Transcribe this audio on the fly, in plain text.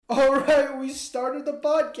All right, we started the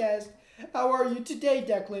podcast. How are you today,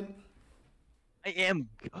 Declan? I am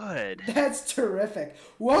good. That's terrific.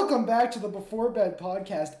 Welcome back to the Before Bed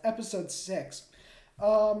Podcast, episode 6.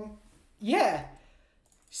 Yeah.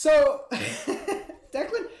 So,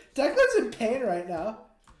 Declan's in pain right now.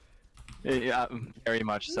 Yeah, very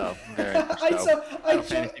much so. Very much so. Final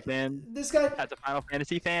Fantasy fan. This guy. As a Final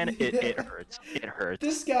Fantasy fan, it hurts. It hurts.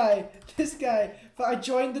 This guy. I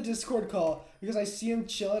joined the Discord call because I see him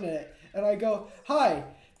chilling in it, and I go, "Hi,"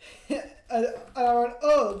 and I went,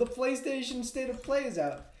 "Oh, the PlayStation State of Play is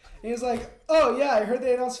out." And he's like, "Oh yeah, I heard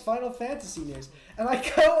they announced Final Fantasy news." And I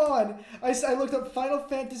go on. I looked up Final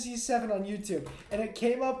Fantasy VII on YouTube, and it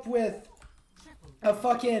came up with a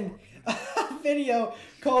fucking video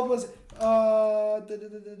called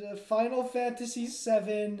Final Fantasy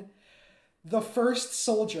VII, The First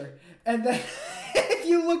Soldier. And then if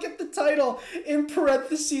you look at the title, in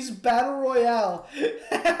parentheses, Battle Royale.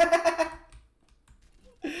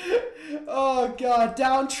 Oh god,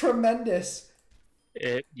 down tremendous.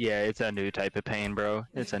 It's a new type of pain, bro.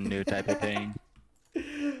 It's a new type of pain.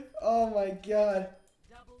 Oh my god.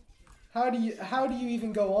 How do you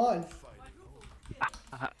even go on?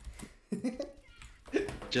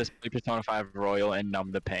 Just play Persona 5 Royal and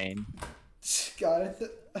numb the pain. God,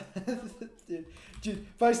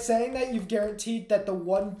 dude, by saying that, you've guaranteed that the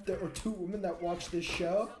one or two women that watch this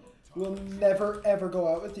show will never ever go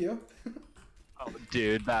out with you. Oh,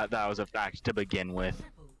 dude, that was a fact to begin with.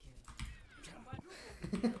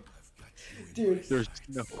 Dude. There's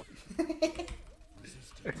no.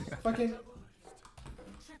 Fucking.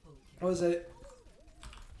 What was it?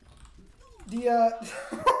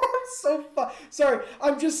 Sorry,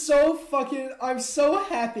 I'm so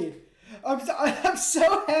happy. I'm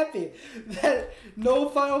so happy that no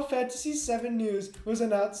Final Fantasy VII news was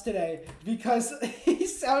announced today, because he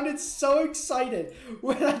sounded so excited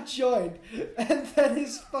when I joined, and then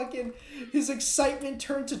his excitement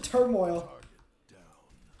turned to turmoil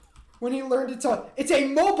when he learned it's a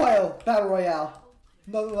mobile battle royale,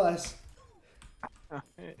 nonetheless.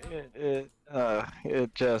 It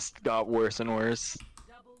just got worse and worse.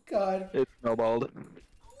 God. It snowballed.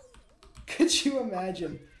 Could you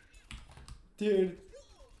imagine? Dude.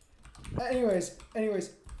 Anyways,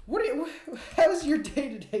 how's your day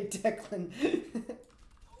today, Declan?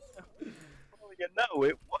 Well, you know,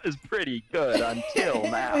 it was pretty good until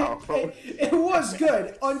now. It was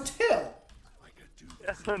good until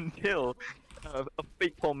a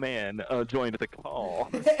faithful man joined the call.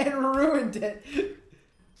 and ruined it.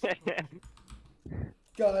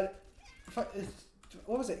 God.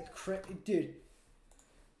 What was it? Dude.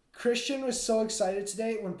 Christian was so excited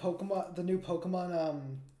today when the new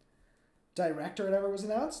Pokemon Direct or whatever was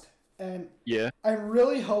announced. And yeah, I'm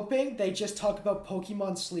really hoping they just talk about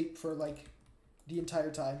Pokemon Sleep for like the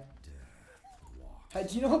entire time.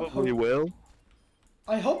 Do you know what we will?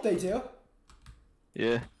 I hope they do.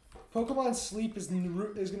 Yeah. Pokemon Sleep is going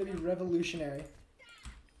to be revolutionary.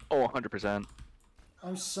 Oh, 100%.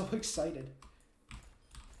 I'm so excited.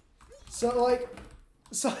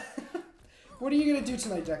 So what are you going to do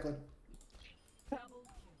tonight, Declan?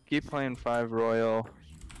 Keep playing 5 Royal.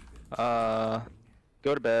 Go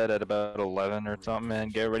to bed at about 11 or something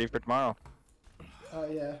and get ready for tomorrow. Oh,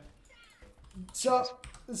 yeah. So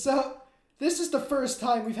this is the first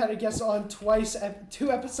time we've had a guest on twice,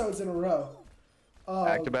 2 episodes in a row.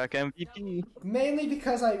 Back-to-back MVP. Mainly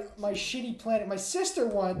because my shitty planet, my sister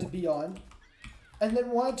wanted to be on, and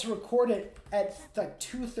then wanted to record it at like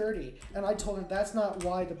 2:30, and I told her that's not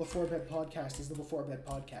why the Before Bed Podcast is the Before Bed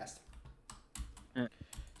Podcast. Mm.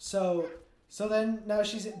 So then now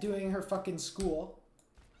she's doing her fucking school.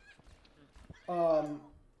 And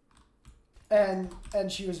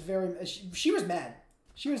she was she was mad.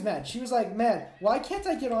 She was mad. She was like, "Man, why can't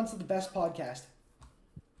I get onto the best podcast?"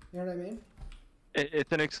 You know what I mean?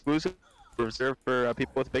 It's an exclusive reserved for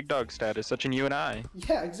people with big dog status, such as you and I.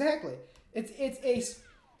 Yeah, exactly. It's a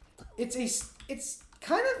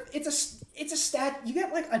stat. You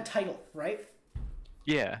get like a title, right?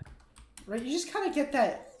 Yeah. Right. You just kind of get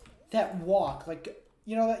that walk, like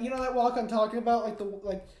you know that walk I'm talking about, it's a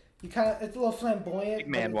little flamboyant. Big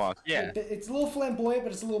man walk. Yeah. It's a little flamboyant,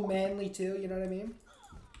 but it's a little manly too. You know what I mean?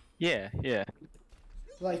 Yeah. Yeah.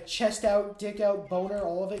 Like chest out, dick out, boner,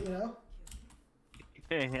 all of it. You know.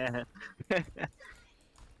 Yeah.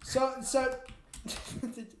 So,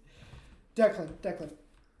 Declan,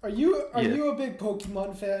 are you a big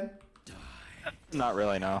Pokemon fan? Not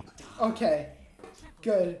really, no. Okay,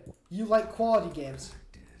 good. You like quality games?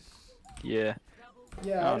 Yeah.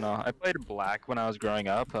 Yeah. I don't know. I played Black when I was growing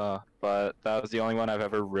up. but that was the only one I've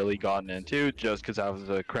ever really gotten into, just because I was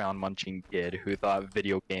a crown munching kid who thought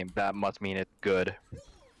video game, that must mean it's good.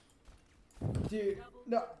 Dude,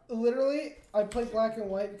 no, literally, I play Black and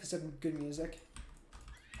White because of good music.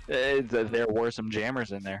 There were some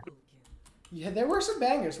jammers in there. Yeah, there were some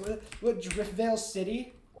bangers. What Driftvale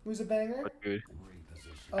City was a banger. But dude,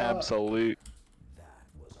 absolute.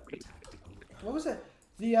 What was it?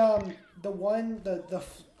 The one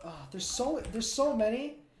there's so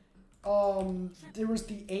many. There was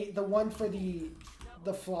the one for the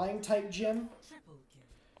flying type gym.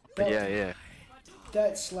 Yeah.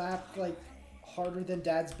 That slapped like harder than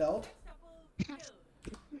Dad's belt.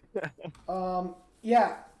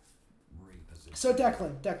 Yeah. So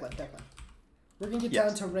Declan. We're gonna get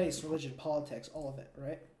down to race, religion, politics, all of it,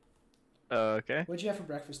 right? Okay. What'd you have for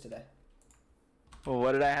breakfast today? Well,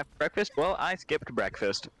 what did I have for breakfast? Well, I skipped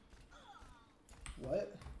breakfast.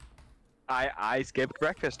 What? I skipped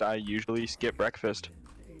breakfast. I usually skip breakfast.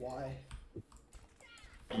 Why?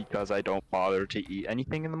 Because I don't bother to eat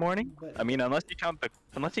anything in the morning. But, I mean, unless you count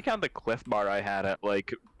the Cliff Bar I had at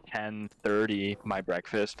like 10:30, my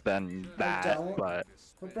breakfast, then that. But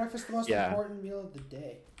breakfast the most important meal of the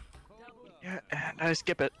day? Yeah, and I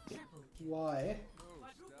skip it. Why?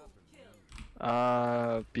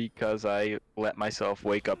 Because I let myself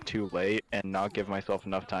wake up too late and not give myself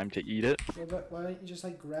enough time to eat it. Why don't you just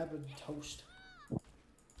like grab a toast?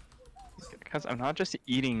 Because I'm not just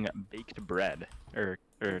eating baked bread or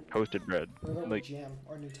toasted bread. What about like jam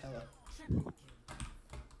or Nutella?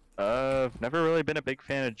 I've never really been a big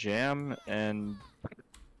fan of jam, and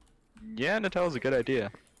yeah, Nutella's a good idea.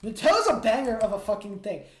 Nutella's a banger of a fucking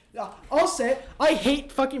thing. I'll say it, I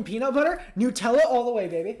hate fucking peanut butter. Nutella all the way,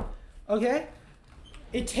 baby. Okay?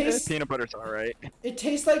 It tastes... Peanut butter's alright. It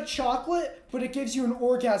tastes like chocolate, but it gives you an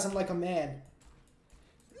orgasm like a man.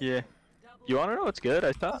 Yeah. You wanna know what's good?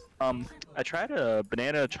 I tried a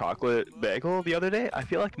banana chocolate bagel the other day. I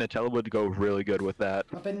feel like Nutella would go really good with that.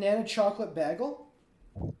 A banana chocolate bagel?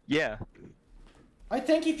 Yeah. I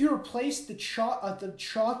think if you replaced the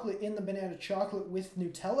chocolate in the banana chocolate with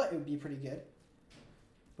Nutella, it would be pretty good.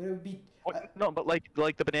 But it would be... no, but like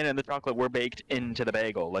the banana and the chocolate were baked into the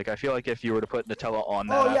bagel. Like, I feel like if you were to put Nutella on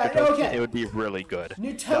that, it would be really good.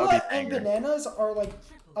 Nutella and bananas are like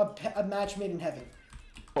a match made in heaven.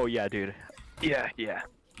 Oh yeah, dude. Yeah.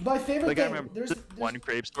 My favorite thing. I remember there's one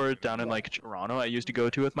crepe store down in like Toronto I used to go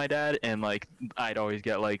to with my dad, and like I'd always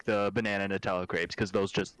get like the banana Nutella crepes because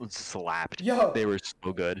those just slapped. Yo, they were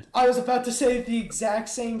so good. I was about to say the exact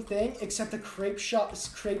same thing, except the crepe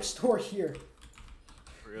store here.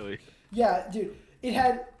 Really? Yeah, dude.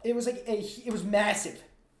 It was massive.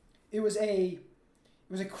 It was a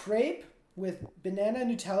crepe with banana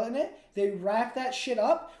and Nutella in it. They wrapped that shit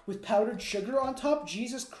up with powdered sugar on top.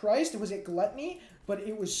 Jesus Christ, was it gluttony? But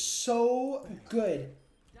it was so good.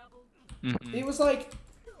 Mm-hmm. It was like...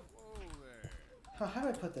 How do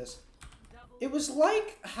I put this? It was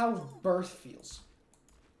like how birth feels.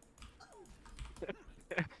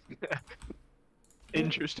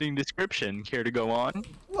 Interesting description. Care to go on?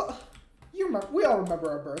 Well, we all remember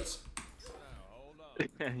our births.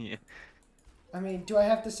 Yeah. I mean, do I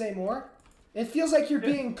have to say more? It feels like you're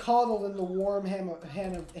being coddled in the warm hand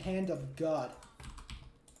of God.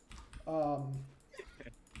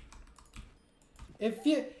 It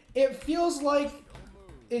feels like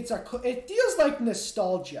it feels like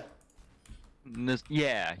nostalgia.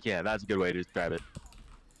 Yeah, that's a good way to describe it.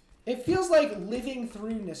 It feels like living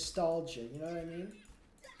through nostalgia. You know what I mean?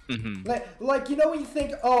 Mm-hmm. Like you know when you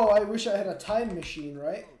think, oh, I wish I had a time machine,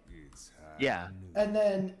 right? Yeah. And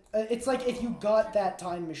then it's like if you got that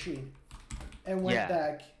time machine and went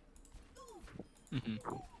back. Mm-hmm.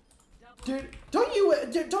 Dude, don't you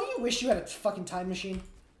wish you had a fucking time machine?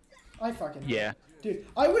 I fucking yeah. Dude,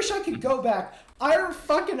 I wish I could go back. I don't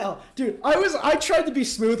fucking know. Dude, I tried to be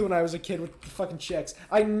smooth when I was a kid with the fucking chicks.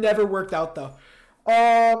 I never worked out though.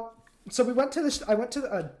 So I went to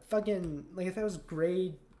a fucking, like, I think it was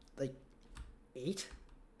grade like 8.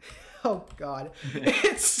 Oh god.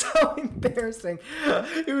 It's so embarrassing.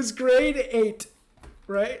 It was grade 8,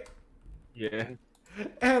 right? Yeah.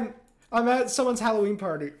 And I'm at someone's Halloween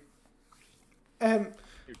party. And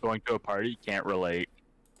you're going to a party, can't relate.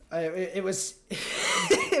 It was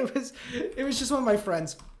it was just one of my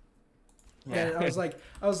friends. Yeah. And I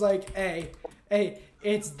was like, hey,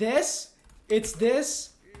 it's this,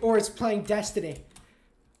 or it's playing Destiny.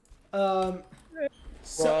 Well,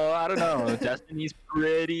 I don't know. Destiny's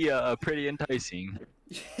pretty enticing.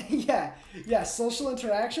 Yeah, social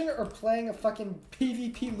interaction or playing a fucking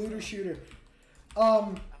PvP looter shooter.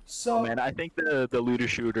 So man, I think the looter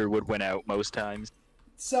shooter would win out most times.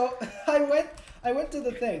 So I I went to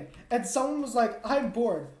the thing, and someone was like, "I'm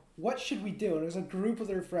bored. What should we do?" And it was a group of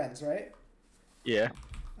their friends, right? Yeah.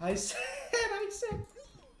 I said,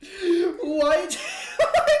 why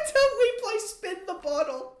don't we play spin the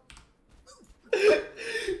bottle?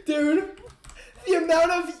 Dude, the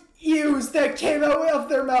amount of ews that came out of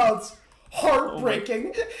their mouths,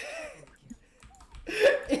 heartbreaking.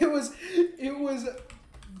 It was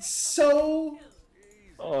so...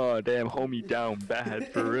 Oh, damn, homie down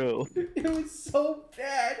bad, for real. It was so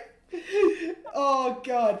bad. Oh,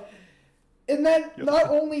 God. And then, not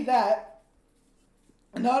only that,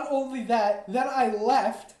 then I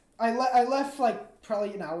left. I left, like,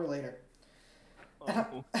 probably an hour later. And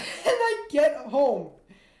I get home,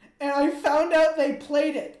 and I found out they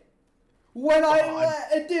played it. When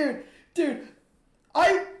dude,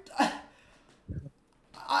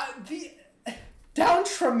 down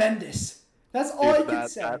tremendous. That's all I can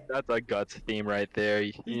say. That's a guts theme right there.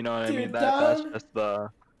 You know what I mean? Dude, That's just the...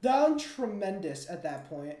 Down tremendous at that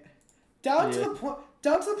point. Down to the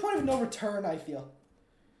point of no return, I feel.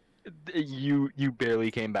 You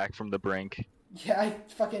barely came back from the brink. Yeah,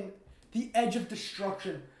 the edge of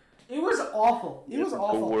destruction. It was awful. It was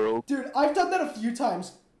awful. The world. Dude, I've done that a few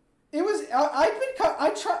times. It was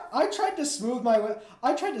I tried to smooth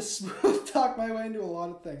talk my way into a lot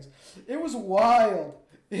of things. It was wild.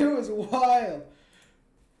 It was wild.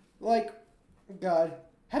 Like, God,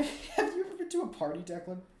 have you ever been to a party,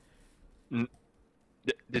 Declan?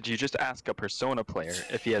 Did you just ask a Persona player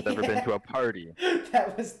if he has ever been to a party?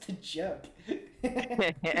 That was the joke.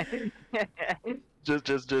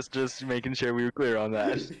 just making sure we were clear on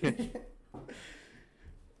that.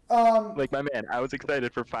 Like, my man, I was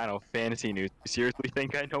excited for Final Fantasy news. You seriously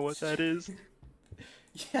think I know what that is?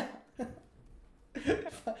 Yeah.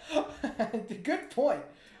 Good point.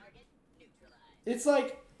 It's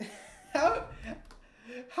like, how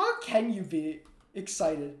can you be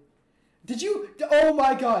excited? Oh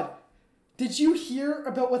my God, did you hear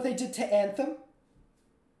about what they did to Anthem?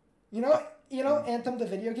 You know Anthem, the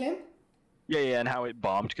video game? Yeah, and how it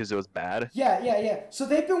bombed because it was bad. Yeah. So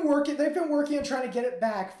they've been working on trying to get it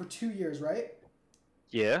back for 2 years, right?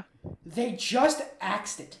 Yeah. They just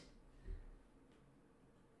axed it.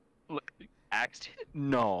 Look, axed it?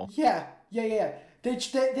 No. Yeah. They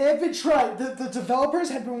have been trying. The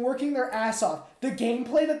developers have been working their ass off. The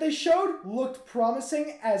gameplay that they showed looked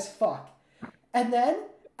promising as fuck. And then,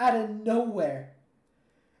 out of nowhere,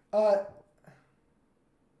 what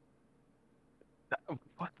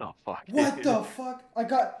the fuck? What the fuck? I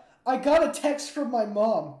got a text from my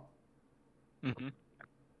mom. Mm-hmm.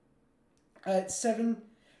 At 7,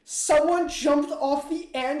 someone jumped off the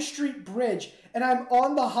Ann Street Bridge, and I'm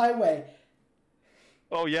on the highway.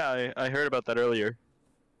 Oh yeah, I heard about that earlier.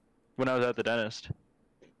 When I was at the dentist.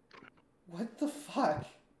 What the fuck?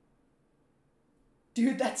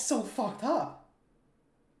 Dude, that's so fucked up.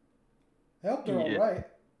 I hope they're alright.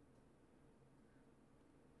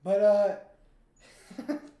 But,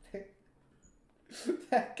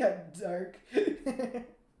 that got dark.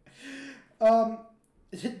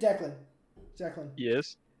 Declan.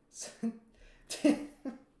 Yes?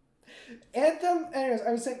 Anthem, anyways,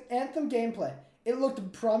 I was saying Anthem gameplay. It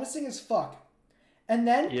looked promising as fuck. And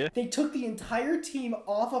then they took the entire team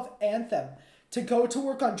off of Anthem to go to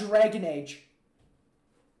work on Dragon Age.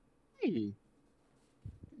 Hey.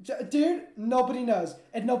 Dude, nobody knows.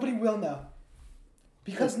 And nobody will know.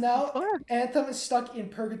 Because now Anthem is stuck in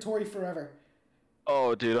purgatory forever.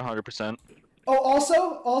 Oh, dude, 100%. Oh,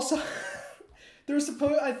 also, there's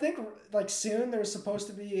I think, like, soon there's supposed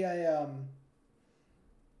to be a,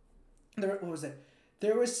 what was it?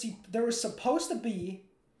 There was supposed to be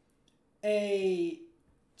a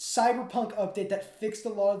Cyberpunk update that fixed a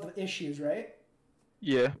lot of the issues, right?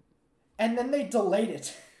 Yeah. And then they delayed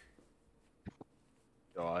it.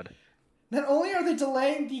 God. Not only are they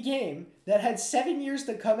delaying the game that had 7 years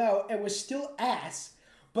to come out and was still ass,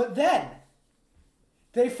 but then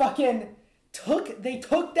they fucking took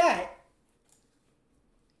that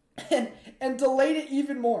and delayed it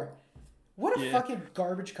even more. What a fucking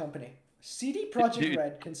garbage company. CD Projekt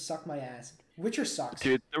Red can suck my ass. Witcher sucks.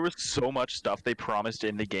 Dude, there was so much stuff they promised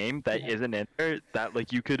in the game that isn't in there that,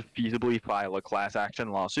 like, you could feasibly file a class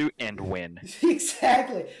action lawsuit and win.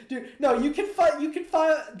 Exactly. Dude, no,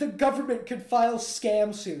 the government could file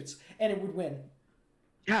scam suits and it would win.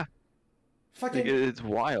 Yeah. Fucking... Like, it's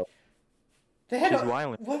wild. It's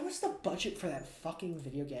wild. What was the budget for that fucking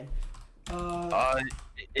video game?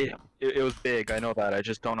 It was big, I know that. I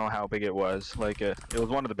just don't know how big it was. Like, it was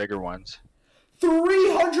one of the bigger ones.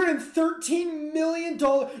 $313 million.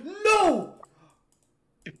 No!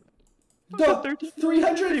 The $313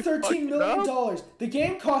 They million. fucked it The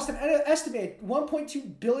game cost an estimated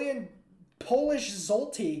 1.2 billion Polish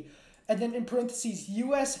zloty, and then in parentheses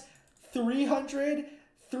US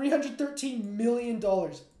 $313 million.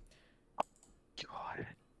 God.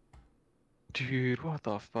 Dude, what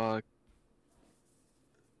the fuck?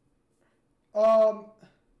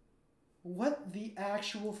 What the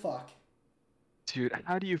actual fuck? Dude,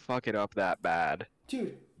 how do you fuck it up that bad?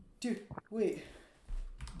 Dude, wait.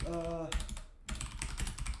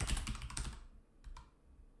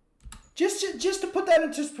 Just to put that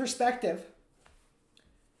into perspective,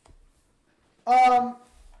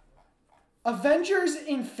 Avengers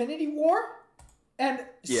Infinity War and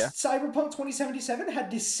Cyberpunk 2077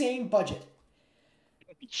 had the same budget.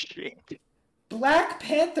 Shit. Black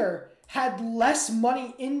Panther had less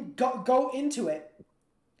money go into it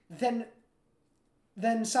than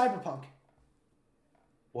Cyberpunk.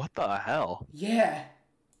 What the hell? Yeah.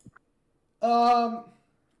 The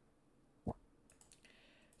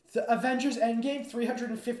Avengers Endgame,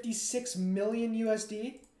 356 million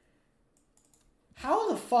USD. How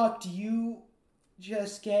the fuck do you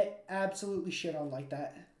just get absolutely shit on like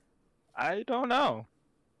that? I don't know.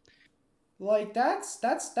 Like that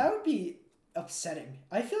would be upsetting.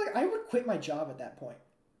 I feel like I would quit my job at that point.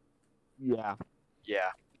 Yeah.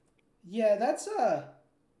 Yeah, that's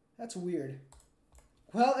weird.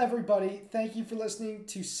 Well, everybody, thank you for listening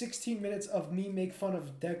to 16 minutes of me make fun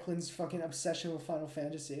of Declan's fucking obsession with Final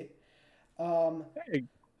Fantasy. Hey,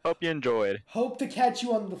 hope you enjoyed. Hope to catch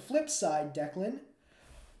you on the flip side, Declan.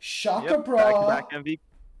 Shaka Yep, bra. back-to-back MVP.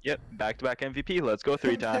 Yep, back-to-back MVP. Let's go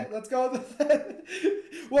 3 times. Let's go.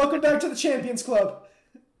 Welcome back to the Champions Club.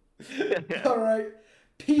 All right.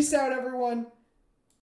 Peace out, everyone.